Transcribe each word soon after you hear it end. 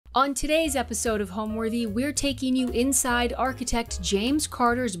On today's episode of Homeworthy, we're taking you inside architect James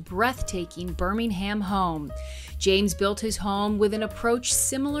Carter's breathtaking Birmingham home. James built his home with an approach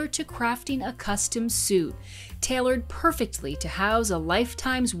similar to crafting a custom suit, tailored perfectly to house a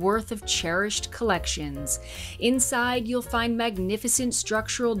lifetime's worth of cherished collections. Inside, you'll find magnificent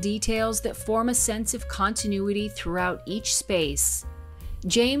structural details that form a sense of continuity throughout each space.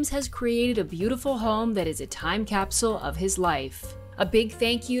 James has created a beautiful home that is a time capsule of his life. A big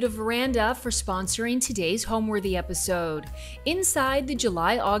thank you to Veranda for sponsoring today's Homeworthy episode. Inside the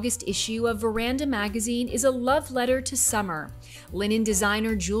July-August issue of Veranda magazine is a love letter to summer. Linen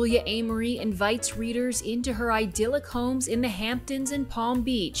designer Julia Amory invites readers into her idyllic homes in the Hamptons and Palm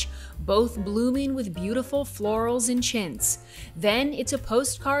Beach, both blooming with beautiful florals and chintz. Then it's a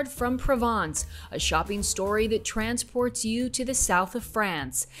postcard from Provence, a shopping story that transports you to the south of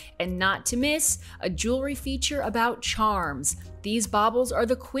France. And not to miss, a jewelry feature about charms. These baubles are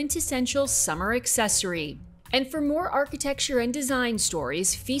the quintessential summer accessory. And for more architecture and design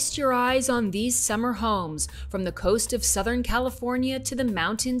stories, feast your eyes on these summer homes, from the coast of Southern California to the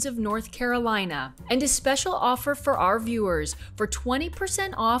mountains of North Carolina. And a special offer for our viewers: for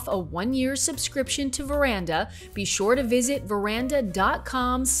 20% off a 1-year subscription to Veranda, be sure to visit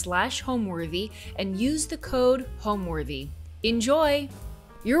veranda.com/homeworthy and use the code HOMEWORTHY. Enjoy!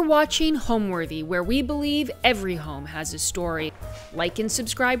 You're watching Homeworthy, where we believe every home has a story. Like and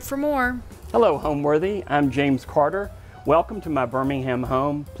subscribe for more. Hello, Homeworthy. I'm James Carter. Welcome to my Birmingham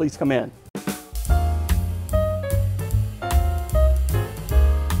home. Please come in.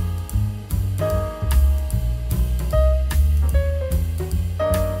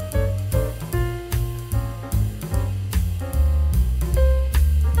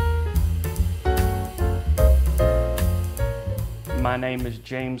 My name is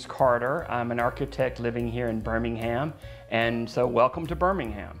James Carter. I'm an architect living here in Birmingham, and so welcome to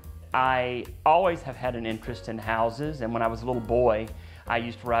Birmingham. I always have had an interest in houses, and when I was a little boy, I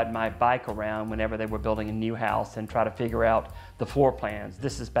used to ride my bike around whenever they were building a new house and try to figure out the floor plans.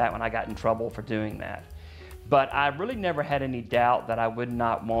 This is back when I got in trouble for doing that. But I really never had any doubt that I would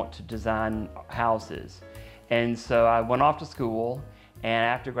not want to design houses. And so I went off to school, and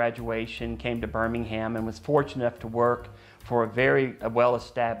after graduation came to Birmingham and was fortunate enough to work for a very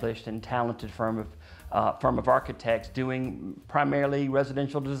well-established and talented firm of architects doing primarily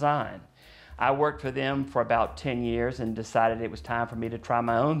residential design. I worked for them for about 10 years and decided it was time for me to try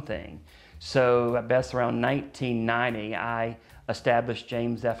my own thing. So I guess around 1990, I established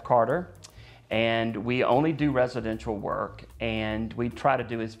James F. Carter, and we only do residential work, and we try to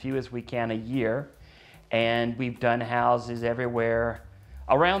do as few as we can a year. And we've done houses everywhere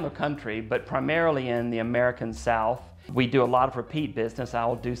around the country, but primarily in the American South. We do a lot of repeat business. I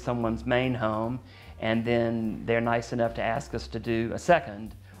will do someone's main home, and then they're nice enough to ask us to do a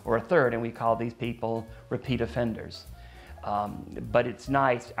second or a third, and we call these people repeat offenders. But it's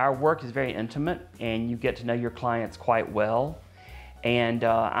nice. Our work is very intimate, and you get to know your clients quite well. And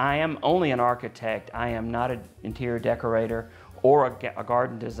I am only an architect. I am not an interior decorator or a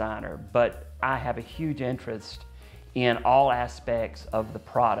garden designer, but I have a huge interest in all aspects of the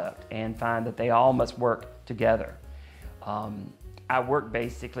product and find that they all must work together. I work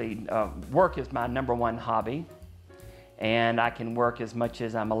basically, work is my #1 hobby, and I can work as much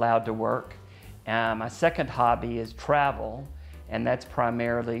as I'm allowed to work. My second hobby is travel, and that's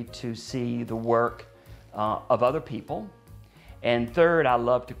primarily to see the work of other people. And third, I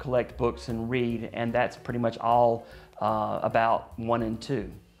love to collect books and read, and that's pretty much all about 1 and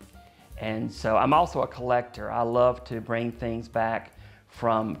 2. And so I'm also a collector. I love to bring things back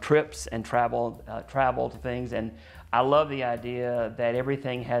from trips and travel to things, and I love the idea that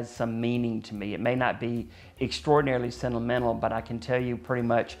everything has some meaning to me. It may not be extraordinarily sentimental, but I can tell you pretty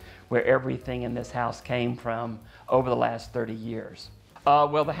much where everything in this house came from over the last 30 years.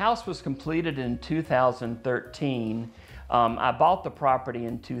 Well, the house was completed in 2013. I bought the property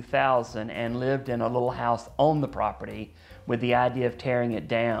in 2000 and lived in a little house on the property with the idea of tearing it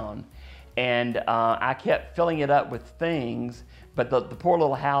down. And I kept filling it up with things, but the poor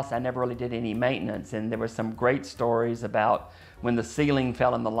little house, I never really did any maintenance. And there were some great stories about when the ceiling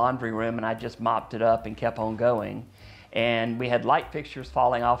fell in the laundry room and I just mopped it up and kept on going. And we had light fixtures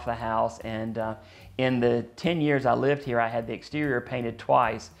falling off the house. And in the 10 years I lived here, I had the exterior painted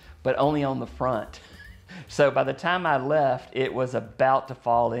twice, but only on the front. So by the time I left, it was about to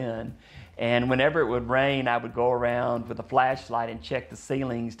fall in. And whenever it would rain, I would go around with a flashlight and check the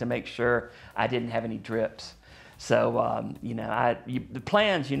ceilings to make sure I didn't have any drips. So, you know, the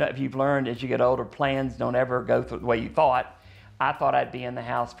plans, you know, if you've learned as you get older, plans don't ever go through the way you thought. I thought I'd be in the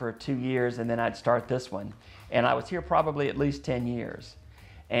house for 2 years and then I'd start this one. And I was here probably at least 10 years.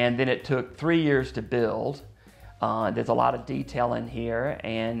 and then it took 3 years to build. There's a lot of detail in here,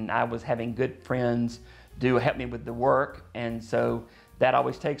 and I was having good friends help me with the work, and so that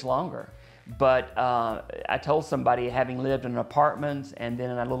always takes longer. But I told somebody, having lived in apartments and then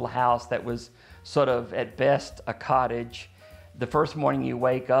in a little house that was sort of at best a cottage, the first morning you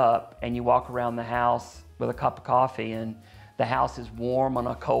wake up and you walk around the house with a cup of coffee and the house is warm on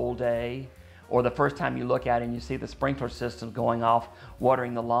a cold day, or the first time you look out and you see the sprinkler system going off,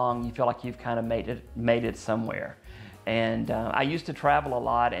 watering the lawn, you feel like you've kind of made it somewhere. And I used to travel a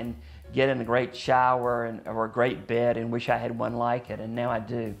lot and get in a great shower or a great bed and wish I had one like it, and now I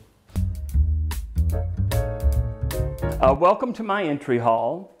do. Welcome to my entry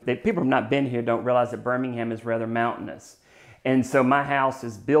hall. People who have not been here don't realize that Birmingham is rather mountainous. And so my house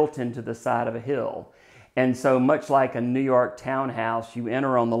is built into the side of a hill. And so much like a New York townhouse, you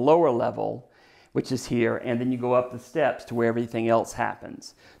enter on the lower level, which is here, and then you go up the steps to where everything else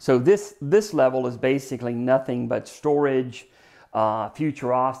happens. So this level is basically nothing but storage,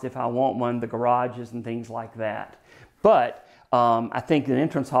 future office if I want one, the garages and things like that. But I think an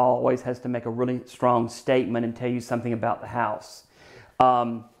entrance hall always has to make a really strong statement and tell you something about the house.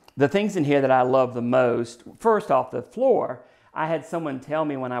 The things in here that I love the most, first off, the floor. I had someone tell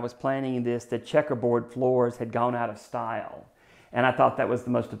me when I was planning this that checkerboard floors had gone out of style. And I thought that was the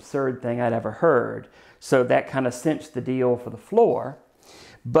most absurd thing I'd ever heard. So that kind of cinched the deal for the floor.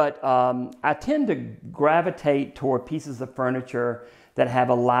 But I tend to gravitate toward pieces of furniture that have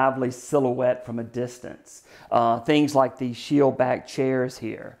a lively silhouette from a distance. Things like these shield back chairs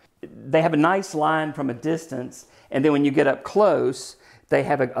here. They have a nice line from a distance, and then when you get up close, they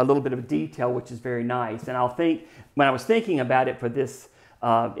have a little bit of detail, which is very nice. And when I was thinking about it for this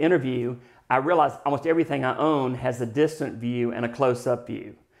interview, I realized almost everything I own has a distant view and a close-up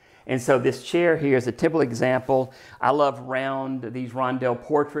view. And so this chair here is a typical example. I love these rondelle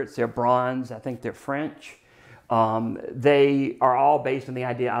portraits. They're bronze. I think they're French. They are all based on the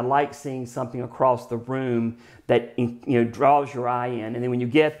idea I like seeing something across the room that draws your eye in. And then when you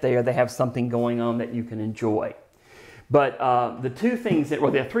get there, they have something going on that you can enjoy. But there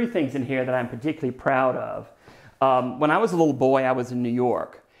are 3 things in here that I'm particularly proud of. When I was a little boy, I was in New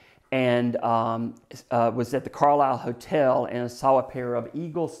York and was at the Carlisle Hotel and saw a pair of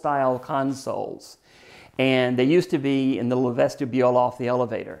Eagle-style consoles. And they used to be in the little vestibule off the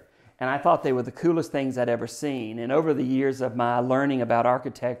elevator. And I thought they were the coolest things I'd ever seen. And over the years of my learning about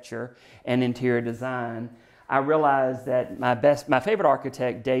architecture and interior design, I realized that my favorite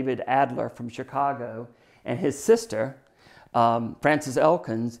architect, David Adler from Chicago, and his sister, Frances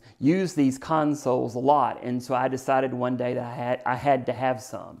Elkins, used these consoles a lot. And so I decided one day that I had to have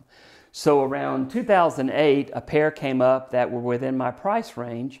some. So around 2008, a pair came up that were within my price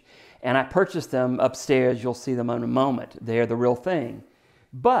range, and I purchased them upstairs. You'll see them in a moment. They're the real thing.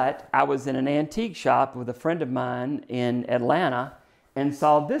 But I was in an antique shop with a friend of mine in Atlanta and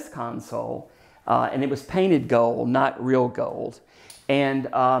saw this console, and it was painted gold, not real gold. And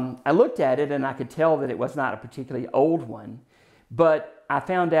I looked at it and I could tell that it was not a particularly old one, but I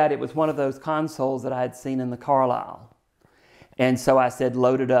found out it was one of those consoles that I had seen in the Carlisle. And so I said,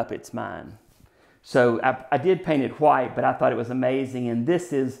 load it up, it's mine. So I did paint it white, but I thought it was amazing. And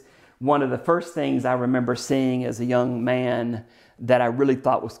this is one of the first things I remember seeing as a young man that I really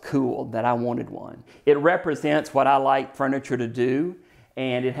thought was cool, that I wanted one. It represents what I like furniture to do,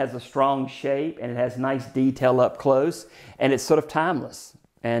 and it has a strong shape, and it has nice detail up close, and it's sort of timeless.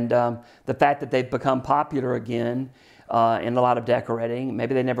 And the fact that they've become popular again in a lot of decorating,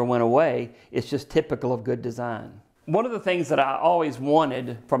 maybe they never went away, it's just typical of good design. One of the things that I always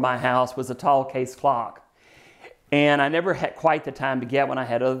wanted for my house was a tall case clock. And I never had quite the time to get one. I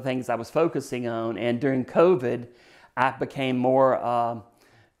had other things I was focusing on, and during COVID, I became more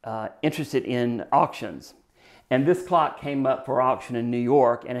interested in auctions. And this clock came up for auction in New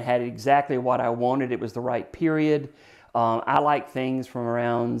York, and it had exactly what I wanted. It was the right period. I like things from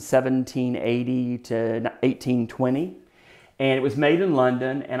around 1780 to 1820. And it was made in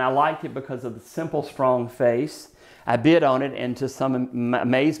London, and I liked it because of the simple, strong face. I bid on it, and to some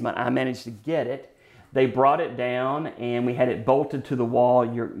amazement, I managed to get it. They brought it down, and we had it bolted to the wall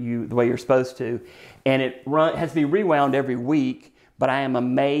the way you're supposed to. And it has to be rewound every week, but I am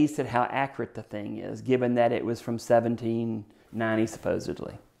amazed at how accurate the thing is, given that it was from 1790,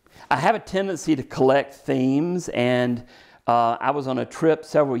 supposedly. I have a tendency to collect themes, and I was on a trip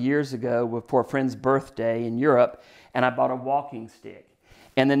several years ago for a friend's birthday in Europe, and I bought a walking stick.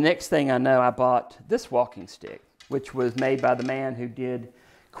 And the next thing I know, I bought this walking stick, which was made by the man who did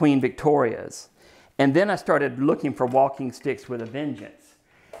Queen Victoria's. And then I started looking for walking sticks with a vengeance.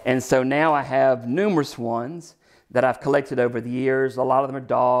 And so now I have numerous ones. that I've collected over the years. A lot of them are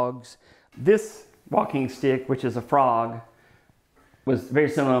dogs. This walking stick, which is a frog, was very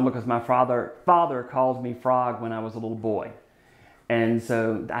similar because my father called me Frog when I was a little boy. And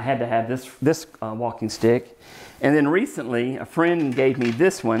so I had to have this walking stick. And then recently, a friend gave me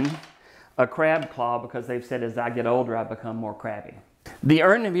this one, a crab claw, because they've said as I get older, I become more crabby. The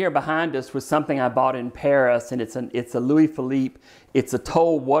urn here behind us was something I bought in Paris, and it's a Louis Philippe. It's a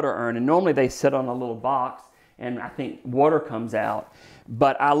toll water urn, and normally they sit on a little box, and I think water comes out.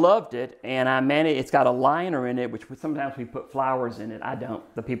 But I loved it, and it's got a liner in it, which sometimes we put flowers in it. I don't.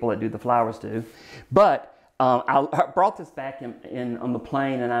 The people that do the flowers do. But I brought this back on the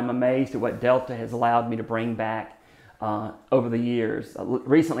plane, and I'm amazed at what Delta has allowed me to bring back over the years.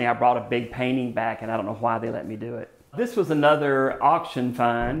 Recently, I brought a big painting back, and I don't know why they let me do it. This was another auction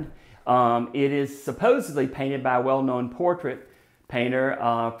find. It is supposedly painted by a well-known portrait painter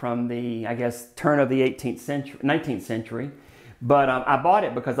from the, I guess, turn of the 19th century. But I bought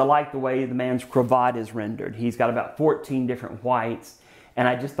it because I like the way the man's cravat is rendered. He's got about 14 different whites, and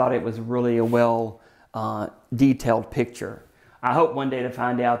I just thought it was really a well detailed picture. I hope one day to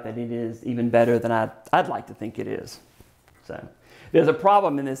find out that it is even better than I'd like to think it is. So there's a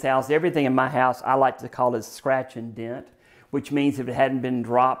problem in this house. Everything in my house I like to call is scratch and dent, which means if it hadn't been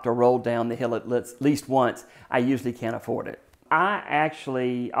dropped or rolled down the hill at least once, I usually can't afford it. I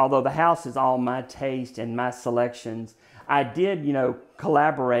actually, although the house is all my taste and my selections, I did,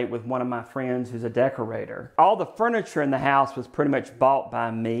 collaborate with one of my friends who's a decorator. All the furniture in the house was pretty much bought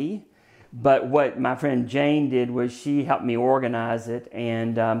by me, but what my friend Jane did was she helped me organize it,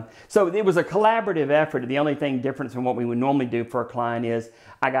 and so it was a collaborative effort. The only thing different from what we would normally do for a client is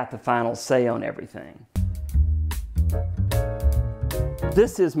I got the final say on everything.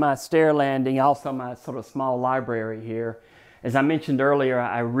 This is my stair landing, also my sort of small library here. As I mentioned earlier,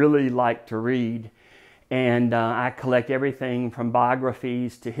 I really like to read. And I collect everything from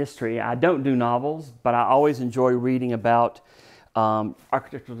biographies to history. I don't do novels, but I always enjoy reading about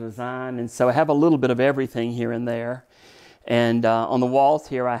architectural design. And so I have a little bit of everything here and there. And on the walls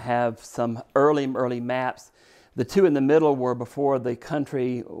here, I have some early maps. The two in the middle were before the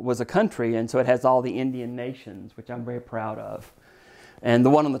country was a country. And so it has all the Indian nations, which I'm very proud of. And the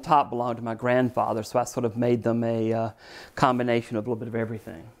one on the top belonged to my grandfather. So I sort of made them a combination of a little bit of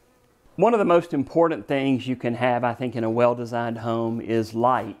everything. One of the most important things you can have, I think, in a well-designed home is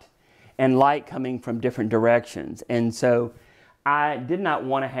light, and light coming from different directions. And so I did not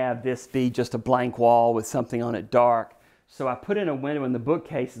want to have this be just a blank wall with something on it dark. So I put in a window in the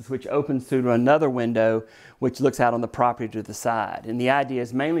bookcases which opens through to another window which looks out on the property to the side. And the idea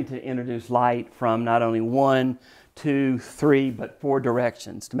is mainly to introduce light from not only 1, 2, 3, but 4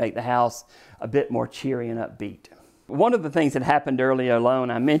 directions to make the house a bit more cheery and upbeat. One of the things that happened earlier alone,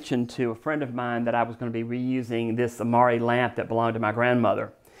 I mentioned to a friend of mine that I was going to be reusing this Amari lamp that belonged to my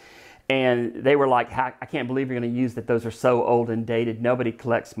grandmother. And they were like, I can't believe you're going to use that. Those are so old and dated. Nobody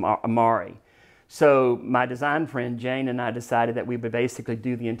collects Amari. So my design friend Jane and I decided that we would basically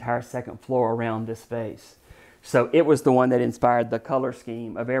do the entire second floor around this space. So it was the one that inspired the color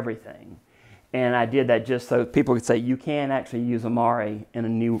scheme of everything. And I did that just so people could say, you can actually use Amari in a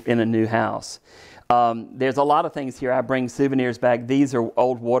new house. There's a lot of things here. I bring souvenirs back. These are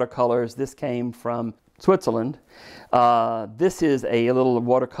old watercolors. This came from Switzerland. This is a little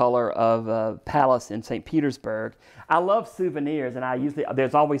watercolor of a palace in St. Petersburg. I love souvenirs, and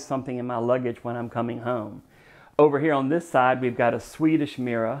there's always something in my luggage when I'm coming home. Over here on this side, we've got a Swedish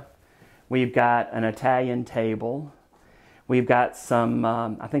mirror. We've got an Italian table. We've got some,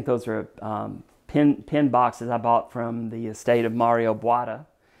 I think those are pin boxes I bought from the estate of Mario Boita.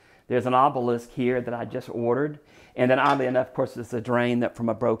 There's an obelisk here that I just ordered. And then oddly enough, of course, there's a drain from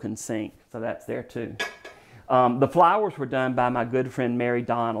a broken sink. So that's there too. The flowers were done by my good friend Mary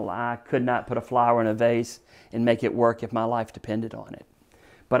Donald. I could not put a flower in a vase and make it work if my life depended on it.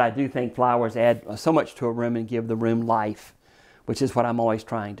 But I do think flowers add so much to a room and give the room life, which is what I'm always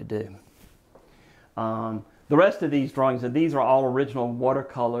trying to do. The rest of these drawings, these are all original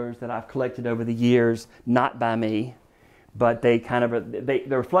watercolors that I've collected over the years, not by me. But they kind of they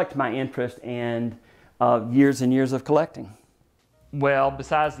reflect my interest and years and years of collecting. Well,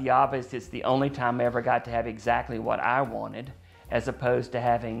 besides the obvious, it's the only time I ever got to have exactly what I wanted, as opposed to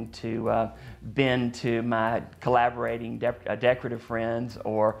having to bend to my collaborating decorative friends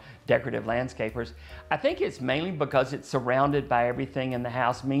or decorative landscapers. I think it's mainly because it's surrounded by everything in the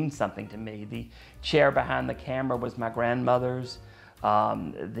house means something to me. The chair behind the camera was my grandmother's.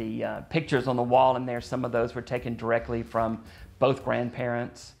 The pictures on the wall in there, some of those were taken directly from both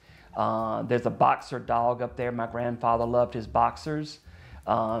grandparents. There's a boxer dog up there. My grandfather loved his boxers,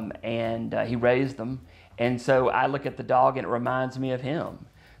 and he raised them. And so I look at the dog and it reminds me of him.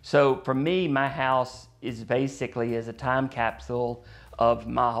 So for me, my house is basically as a time capsule of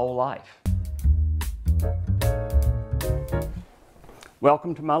my whole life.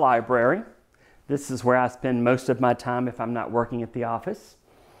 Welcome to my library. This is where I spend most of my time if I'm not working at the office.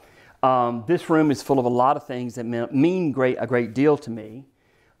 This room is full of a lot of things that mean a great deal to me.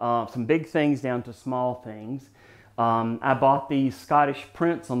 Some big things down to small things. I bought these Scottish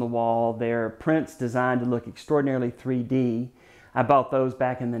prints on the wall. They're prints designed to look extraordinarily 3D. I bought those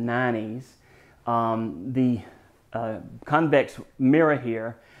back in the 90s. The convex mirror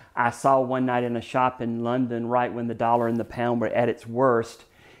here, I saw one night in a shop in London right when the dollar and the pound were at its worst,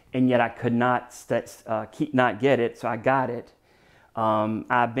 and yet I could not get it, so I got it.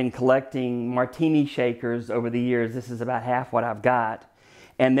 I've been collecting martini shakers over the years. This is about half what I've got.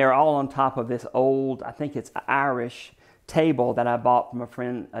 And they're all on top of this old, I think it's Irish table that I bought from a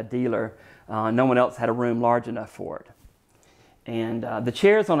friend, a dealer. No one else had a room large enough for it. And the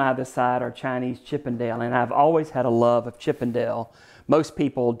chairs on either side are Chinese Chippendale, and I've always had a love of Chippendale. Most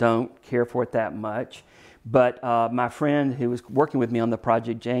people don't care for it that much, but my friend who was working with me on the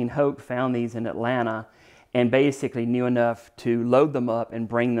project, Jane Hoke, found these in Atlanta and basically knew enough to load them up and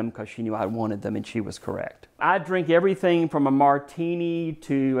bring them because she knew I wanted them, and she was correct. I drink everything from a martini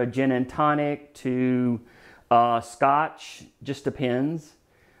to a gin and tonic to scotch, just depends.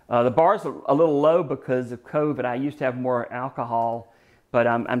 The bar's a little low because of COVID. I used to have more alcohol, but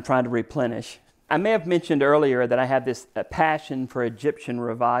I'm trying to replenish. I may have mentioned earlier that I have this passion for Egyptian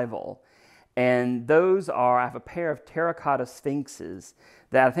revival. And those are, I have a pair of terracotta sphinxes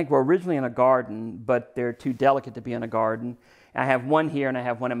that I think were originally in a garden, but they're too delicate to be in a garden. I have one here and I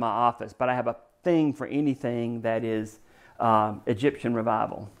have one in my office, but I have a thing for anything that is Egyptian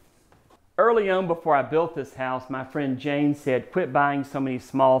revival. Early on, before I built this house, my friend Jane said, quit buying so many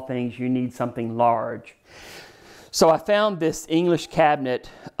small things, you need something large. So I found this English cabinet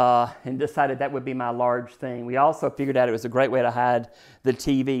and decided that would be my large thing. We also figured out it was a great way to hide the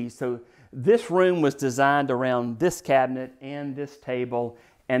TV. So this room was designed around this cabinet and this table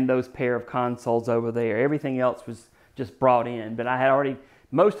and those pair of consoles over there. Everything else was just brought in, but I had already,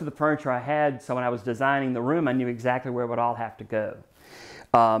 most of the furniture I had, so when I was designing the room, I knew exactly where it would all have to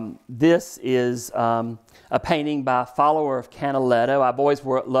go. This is a painting by a follower of Canaletto. I've always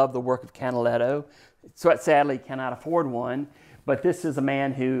loved the work of Canaletto, so I sadly cannot afford one, but this is a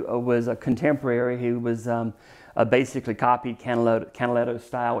man who was a contemporary who was basically copied Canaletto's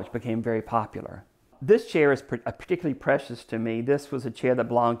style, which became very popular. This chair is particularly precious to me. This was a chair that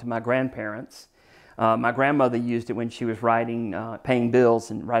belonged to my grandparents. My grandmother used it when she was paying bills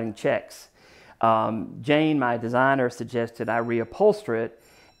and writing checks. Jane, my designer, suggested I reupholster it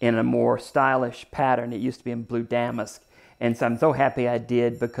in a more stylish pattern. It used to be in blue damask, and so I'm so happy I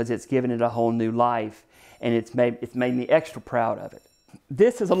did because it's given it a whole new life, and it's made me extra proud of it.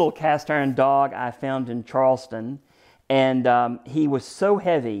 This is a little cast iron dog I found in Charleston, and he was so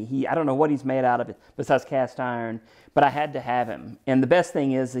heavy. I don't know what he's made out of it besides cast iron, but I had to have him. And the best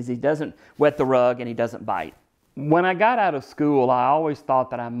thing is he doesn't wet the rug and he doesn't bite. When I got out of school, I always thought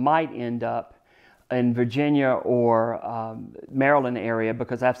that I might end up in Virginia or Maryland area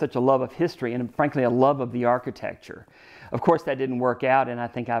because I have such a love of history and frankly a love of the architecture. Of course that didn't work out, and I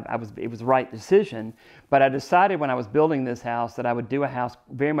think it was the right decision, but I decided when I was building this house that I would do a house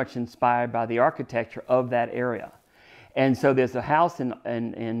very much inspired by the architecture of that area. And so there's a house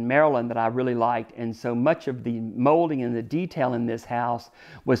in Maryland that I really liked, and so much of the molding and the detail in this house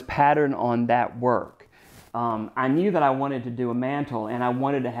was patterned on that work. I knew that I wanted to do a mantle, and I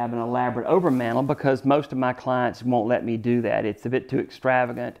wanted to have an elaborate overmantle because most of my clients won't let me do that. It's a bit too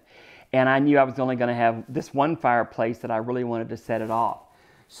extravagant, and I knew I was only going to have this one fireplace that I really wanted to set it off.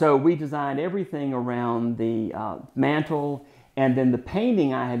 So we designed everything around the mantle, and then the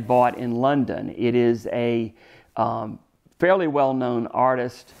painting I had bought in London. It is a fairly well-known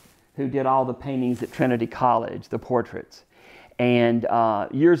artist who did all the paintings at Trinity College, the portraits. And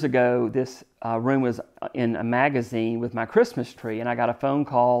years ago, this room was in a magazine with my Christmas tree, and I got a phone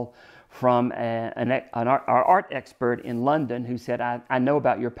call from an art expert in London who said, I know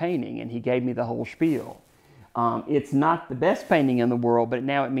about your painting, and he gave me the whole spiel. It's not the best painting in the world, but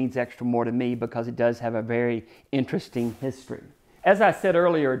now it means extra more to me because it does have a very interesting history. As I said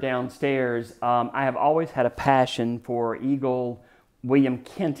earlier downstairs, I have always had a passion for Eagle William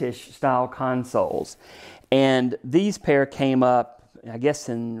Kentish style consoles. And these pair came up, I guess,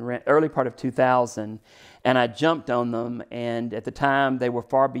 in early part of 2000, and I jumped on them, and at the time they were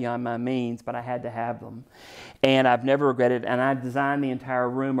far beyond my means, but I had to have them. And I've never regretted it, and I designed the entire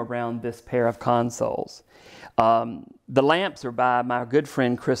room around this pair of consoles. The lamps are by my good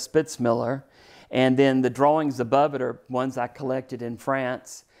friend Chris Spitzmiller, And then the drawings above it are ones I collected in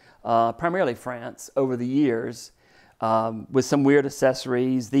France, primarily France, over the years, with some weird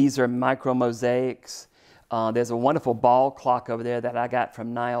accessories. These are micro mosaics. There's a wonderful ball clock over there that I got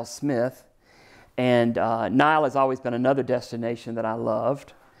from Niall Smith. And Niall has always been another destination that I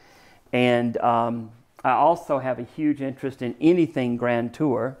loved. And I also have a huge interest in anything Grand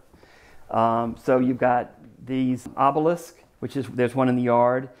Tour. So you've got these obelisks, which is, there's one in the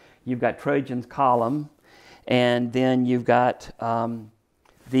yard. You've got Trajan's column. And then you've got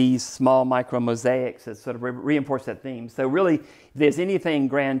these small micro mosaics that sort of reinforce that theme. So really, if there's anything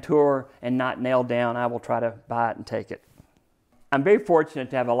Grand Tour and not nailed down, I will try to buy it and take it. I'm very fortunate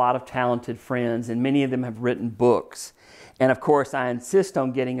to have a lot of talented friends, and many of them have written books. And of course, I insist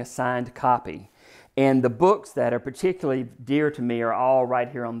on getting a signed copy. And the books that are particularly dear to me are all right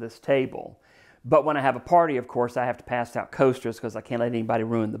here on this table. But when I have a party, of course, I have to pass out coasters because I can't let anybody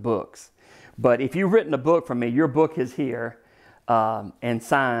ruin the books. But if you've written a book from me, your book is here and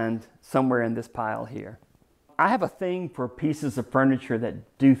signed somewhere in this pile here. I have a thing for pieces of furniture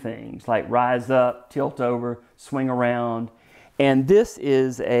that do things like rise up, tilt over, swing around. And this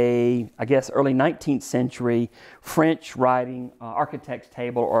is a, I guess, early 19th century French writing architect's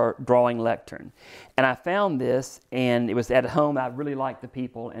table or drawing lectern. And I found this, and it was at home. I really liked the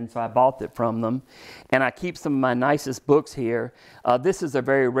people, and so I bought it from them. And I keep some of my nicest books here. This is a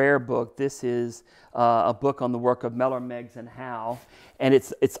very rare book. This is a book on the work of Mellor, Meigs, and Howe. And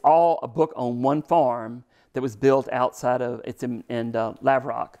it's all a book on one farm that was built outside of, it's in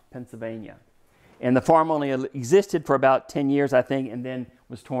Lavrock, Pennsylvania. And the farm only existed for about 10 years, I think, and then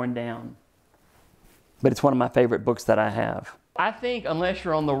was torn down. But it's one of my favorite books that I have. I think unless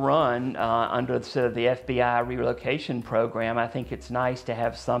you're on the run under the FBI relocation program, I think it's nice to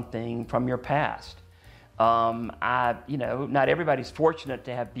have something from your past. You know, not everybody's fortunate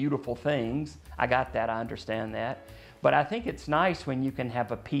to have beautiful things. I got that, I understand that. But I think it's nice when you can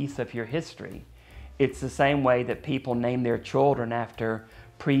have a piece of your history. It's the same way that people name their children after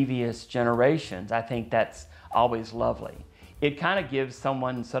previous generations. I think that's always lovely. It kind of gives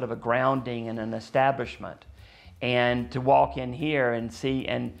someone sort of a grounding and an establishment. And to walk in here and see,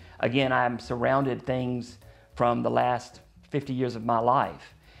 and again, I'm surrounded things from the last 50 years of my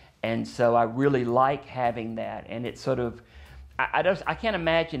life. And so I really like having that. And it's sort of, I can't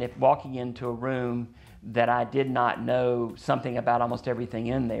imagine if walking into a room that I did not know something about almost everything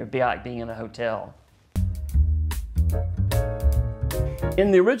in there. It'd be like being in a hotel.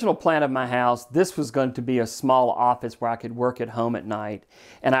 In the original plan of my house, this was going to be a small office where I could work at home at night.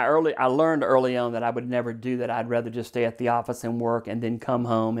 And I learned early on that I would never do that. I'd rather just stay at the office and work and then come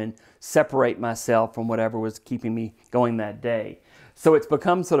home and separate myself from whatever was keeping me going that day. So it's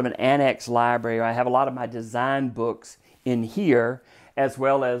become sort of an annex library. I have a lot of my design books in here, as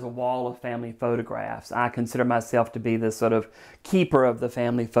well as a wall of family photographs. I consider myself to be the sort of keeper of the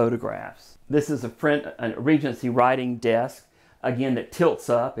family photographs. This is a Regency writing desk, again, that tilts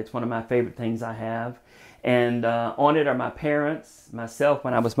up. It's one of my favorite things I have. And on it are my parents, myself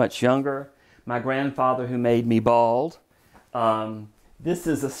when I was much younger, my grandfather who made me bald. This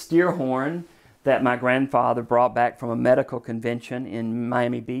is a steer horn that my grandfather brought back from a medical convention in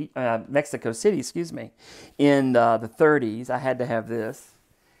Miami Beach, Mexico City, excuse me, in the 30s. I had to have this.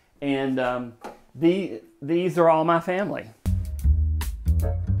 And these are all my family.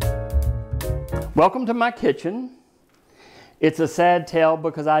 Welcome to my kitchen. It's a sad tale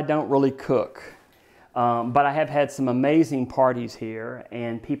because I don't really cook, but I have had some amazing parties here,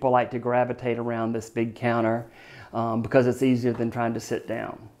 and people like to gravitate around this big counter because it's easier than trying to sit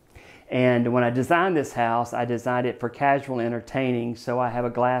down. And when I designed this house, I designed it for casual entertaining, so I have a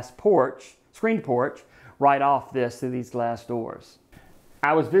glass porch, screened porch, right off this through these glass doors.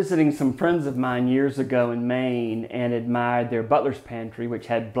 I was visiting some friends of mine years ago in Maine and admired their butler's pantry, which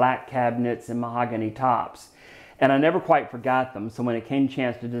had black cabinets and mahogany tops. And I never quite forgot them, so when it came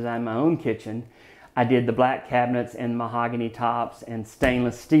chance to design my own kitchen, I did the black cabinets and mahogany tops and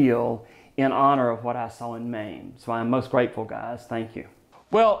stainless steel in honor of what I saw in Maine. So I'm most grateful, guys. Thank you.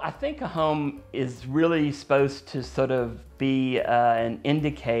 Well, I think a home is really supposed to sort of be an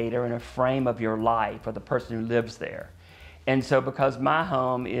indicator and a frame of your life or the person who lives there. And so because my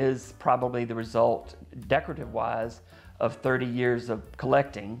home is probably the result, decorative-wise, of 30 years of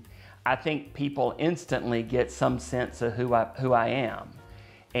collecting, I think people instantly get some sense of who I am.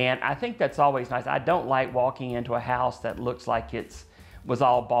 And I think that's always nice. I don't like walking into a house that looks like it was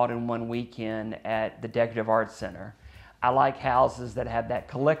all bought in one weekend at the Decorative Arts Center. I like houses that have that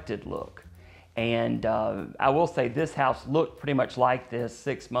collected look. And I will say this house looked pretty much like this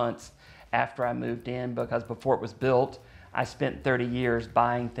 6 months after I moved in, because before it was built, I spent 30 years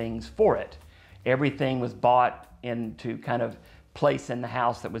buying things for it. Everything was bought into kind of place in the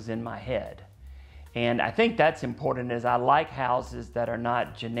house that was in my head. And I think that's important, is I like houses that are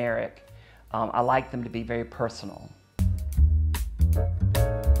not generic. I like them to be very personal.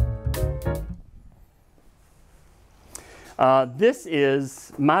 This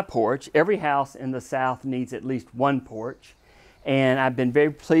is my porch. Every house in the South needs at least one porch. And I've been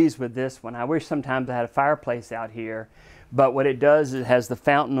very pleased with this one. I wish sometimes I had a fireplace out here. But what it does is it has the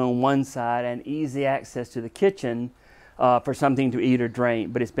fountain on one side and easy access to the kitchen for something to eat or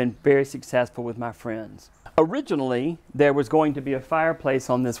drink. But it's been very successful with my friends. Originally, there was going to be a fireplace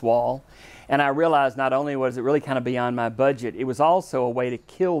on this wall. And I realized not only was it really kind of beyond my budget, it was also a way to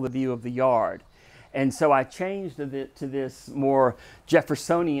kill the view of the yard. And so I changed it to this more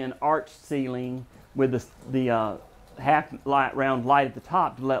Jeffersonian arched ceiling with the half light, round light at the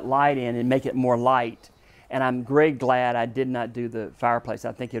top to let light in and make it more light. And I'm very glad I did not do the fireplace.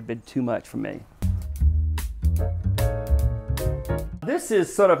 I think it had been too much for me. This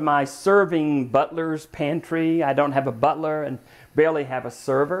is sort of my serving butler's pantry. I don't have a butler and barely have a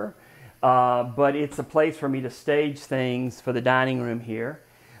server, but it's a place for me to stage things for the dining room here.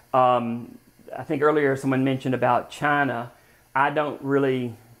 I think earlier someone mentioned about china. I don't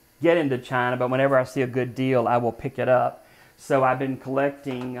really get into china, but whenever I see a good deal, I will pick it up. So I've been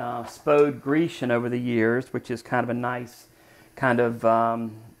collecting Spode Grecian over the years, which is kind of a nice kind of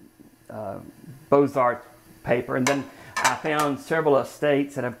Beaux-Arts paper. And then I found several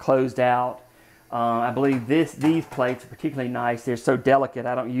estates that have closed out. I believe these plates are particularly nice. They're so delicate,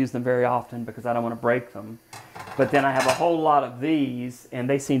 I don't use them very often because I don't want to break them. But then I have a whole lot of these, and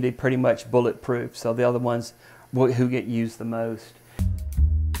they seem to be pretty much bulletproof. So the other ones who get used the most.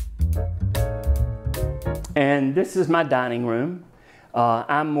 And this is my dining room.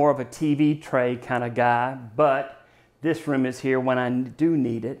 I'm more of a TV tray kind of guy, but this room is here when I do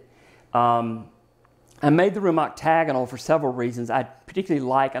need it. I made the room octagonal for several reasons. I particularly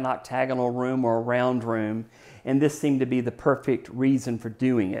like an octagonal room or a round room, and this seemed to be the perfect reason for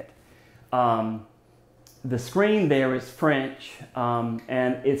doing it. The screen there is French,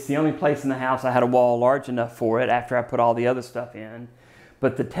 and it's the only place in the house I had a wall large enough for it after I put all the other stuff in.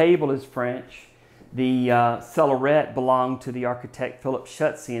 But the table is French. The cellarette belonged to the architect Philip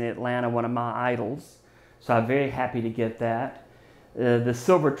Schutsey in Atlanta, one of my idols. So I'm very happy to get that. The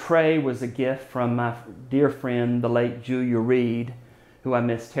silver tray was a gift from my dear friend, the late Julia Reed, who I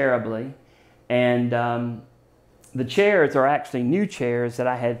miss terribly. And the chairs are actually new chairs that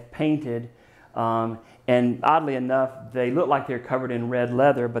I had painted. And oddly enough, they look like they're covered in red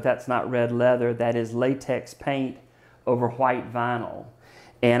leather, but that's not red leather. That is latex paint over white vinyl.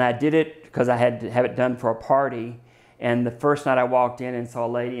 And I did it because I had to have it done for a party. And the first night I walked in and saw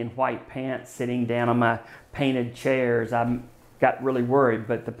a lady in white pants sitting down on my painted chairs, I got really worried,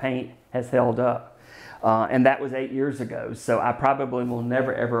 but the paint has held up. And that was 8 years ago. So I probably will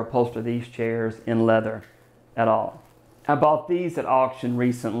never ever upholster these chairs in leather at all. I bought these at auction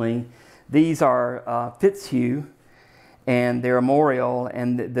recently. These are Fitzhugh, and they're armorial,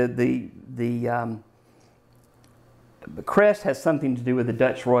 and the crest has something to do with the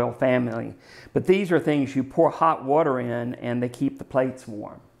Dutch royal family. But these are things you pour hot water in and they keep the plates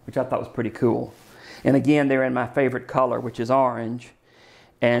warm, which I thought was pretty cool. And again, they're in my favorite color, which is orange.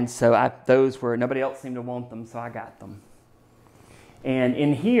 And so those were, nobody else seemed to want them, so I got them. And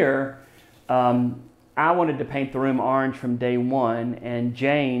in here, I wanted to paint the room orange from day one, and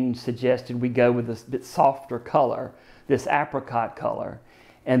Jane suggested we go with this bit softer color, this apricot color.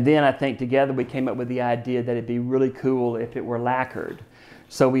 And then I think together we came up with the idea that it'd be really cool if it were lacquered.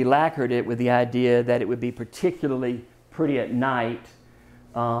 So we lacquered it with the idea that it would be particularly pretty at night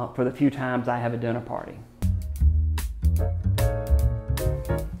for the few times I have a dinner party.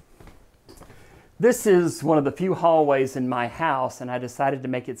 This is one of the few hallways in my house, and I decided to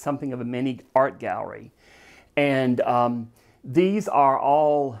make it something of a mini art gallery. And these are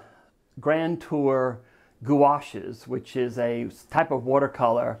all Grand Tour gouaches, which is a type of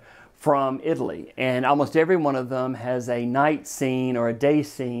watercolor from Italy. And almost every one of them has a night scene or a day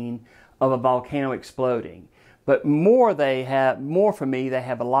scene of a volcano exploding. But more for me, they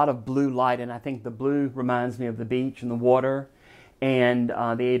have a lot of blue light, and I think the blue reminds me of the beach and the water and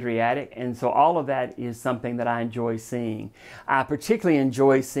the Adriatic. And so all of that is something that I enjoy seeing. I particularly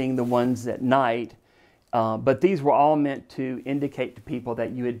enjoy seeing the ones at night, but these were all meant to indicate to people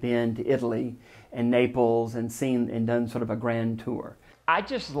that you had been to Italy and Naples and seen and done sort of a grand tour. I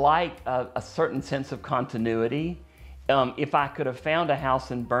just like a certain sense of continuity. If I could have found a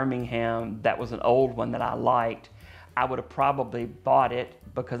house in Birmingham that was an old one that I liked, I would have probably bought it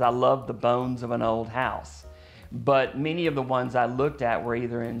because I love the bones of an old house. But many of the ones I looked at were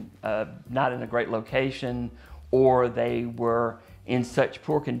either not in a great location, or they were in such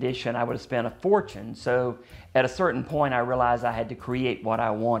poor condition I would have spent a fortune. So at a certain point I realized I had to create what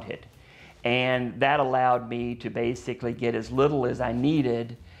I wanted. And that allowed me to basically get as little as I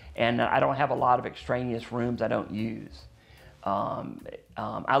needed, and I don't have a lot of extraneous rooms I don't use.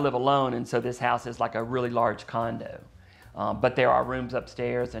 I live alone, and so this house is like a really large condo. But there are rooms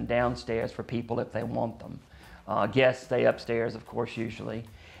upstairs and downstairs for people if they want them. Guests stay upstairs, of course, usually.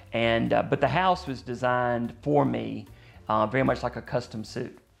 But the house was designed for me, very much like a custom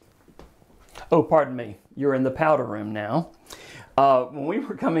suit. Oh, pardon me, you're in the powder room now. When we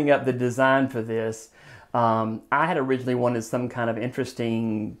were coming up the design for this, I had originally wanted some kind of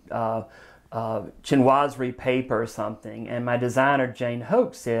interesting chinoiserie paper or something, and my designer, Jane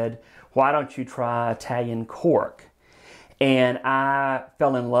Hoke, said, why don't you try Italian cork? And I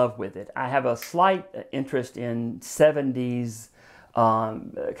fell in love with it. I have a slight interest in 70s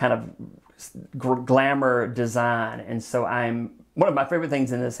kind of glamour design, and so one of my favorite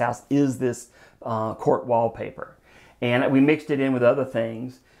things in this house is this cork wallpaper. And we mixed it in with other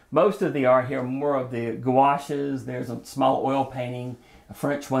things. Most of the art here are more of the gouaches. There's a small oil painting, a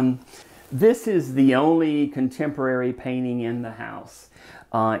French one. This is the only contemporary painting in the house.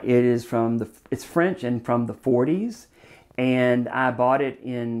 It's French and from the 40s. And I bought it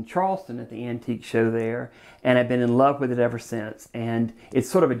in Charleston at the antique show there, and I've been in love with it ever since. And it's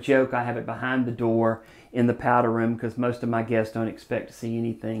sort of a joke. I have it behind the door in the powder room because most of my guests don't expect to see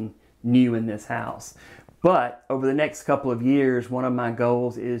anything new in this house. But over the next couple of years, one of my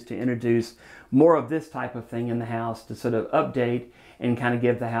goals is to introduce more of this type of thing in the house to sort of update and kind of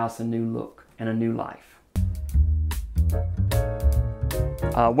give the house a new look and a new life.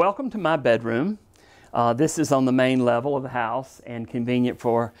 Welcome to my bedroom. This is on the main level of the house and convenient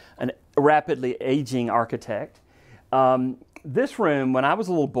for a rapidly aging architect. This room, when I was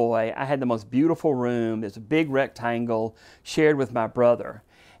a little boy, I had the most beautiful room. There's a big rectangle shared with my brother.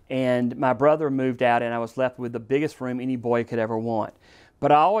 And my brother moved out and I was left with the biggest room any boy could ever want.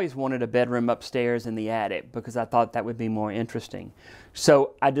 But I always wanted a bedroom upstairs in the attic because I thought that would be more interesting.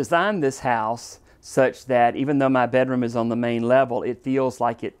 So I designed this house such that even though my bedroom is on the main level, it feels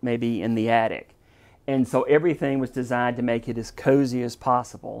like it may be in the attic. And so everything was designed to make it as cozy as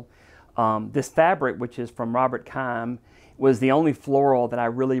possible. This fabric, which is from Robert Keim, was the only floral that I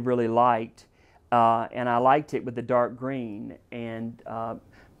really, really liked. And I liked it with the dark green. And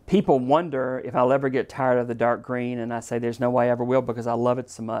people wonder if I'll ever get tired of the dark green, and I say there's no way I ever will because I love it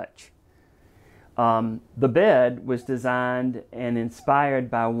so much. The bed was designed and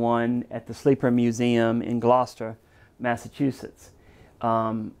inspired by one at the Sleeper Museum in Gloucester, Massachusetts.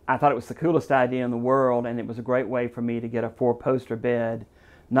 I thought it was the coolest idea in the world, and it was a great way for me to get a 4-poster bed,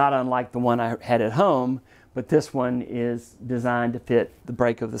 not unlike the one I had at home, but this one is designed to fit the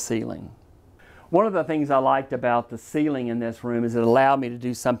break of the ceiling. One of the things I liked about the ceiling in this room is it allowed me to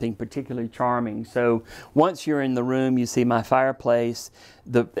do something particularly charming. So once you're in the room, you see my fireplace,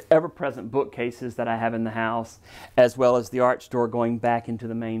 the ever-present bookcases that I have in the house, as well as the arch door going back into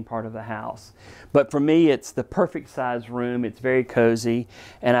the main part of the house. But for me, it's the perfect size room. It's very cozy,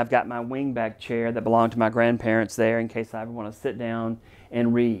 and I've got my wingback chair that belonged to my grandparents there in case I ever want to sit down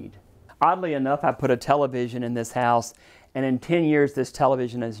and read. Oddly enough, I put a television in this house, and in 10 years, this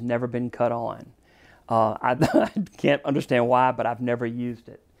television has never been cut on. I can't understand why, but I've never used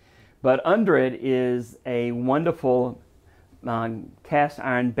it. But under it is a wonderful cast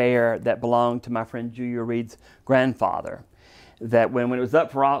iron bear that belonged to my friend Julia Reed's grandfather. That when it was up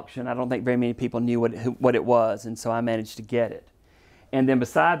for auction, I don't think very many people knew what it was, and so I managed to get it. And then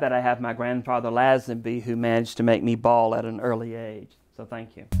beside that, I have my grandfather Lazenby, who managed to make me bald at an early age. So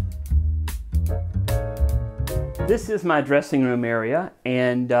thank you. This is my dressing room area,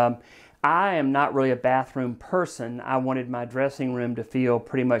 and I am not really a bathroom person. I wanted my dressing room to feel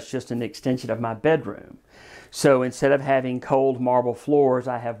pretty much just an extension of my bedroom. So instead of having cold marble floors,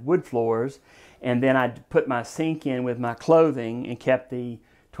 I have wood floors, and then I put my sink in with my clothing and kept the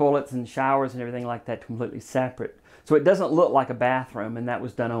toilets and showers and everything like that completely separate. So it doesn't look like a bathroom, and that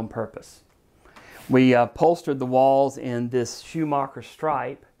was done on purpose. We upholstered the walls in this Schumacher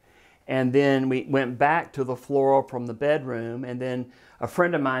stripe, and then we went back to the floral from the bedroom, and then a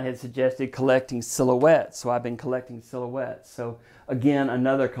friend of mine had suggested collecting silhouettes, so I've been collecting silhouettes. So again,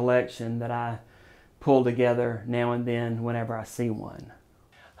 another collection that I pull together now and then whenever I see one.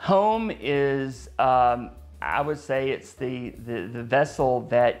 Home is, I would say it's the vessel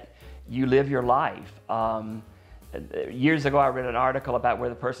that you live your life. Years ago I read an article about where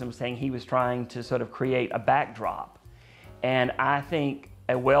the person was saying he was trying to sort of create a backdrop. And I think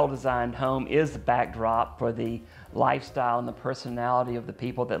a well-designed home is the backdrop for the lifestyle and the personality of the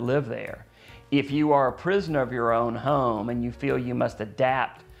people that live there. If you are a prisoner of your own home and you feel you must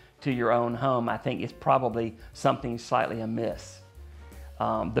adapt to your own home, I think it's probably something slightly amiss.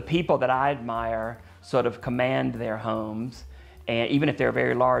 The people that I admire sort of command their homes, and even if they're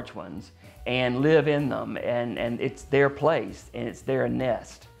very large ones, and live in them, and it's their place and it's their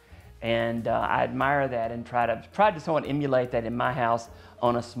nest. And I admire that and try to somewhat emulate that in my house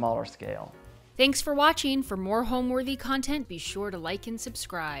on a smaller scale. Thanks for watching. For more Homeworthy content, be sure to like and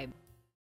subscribe.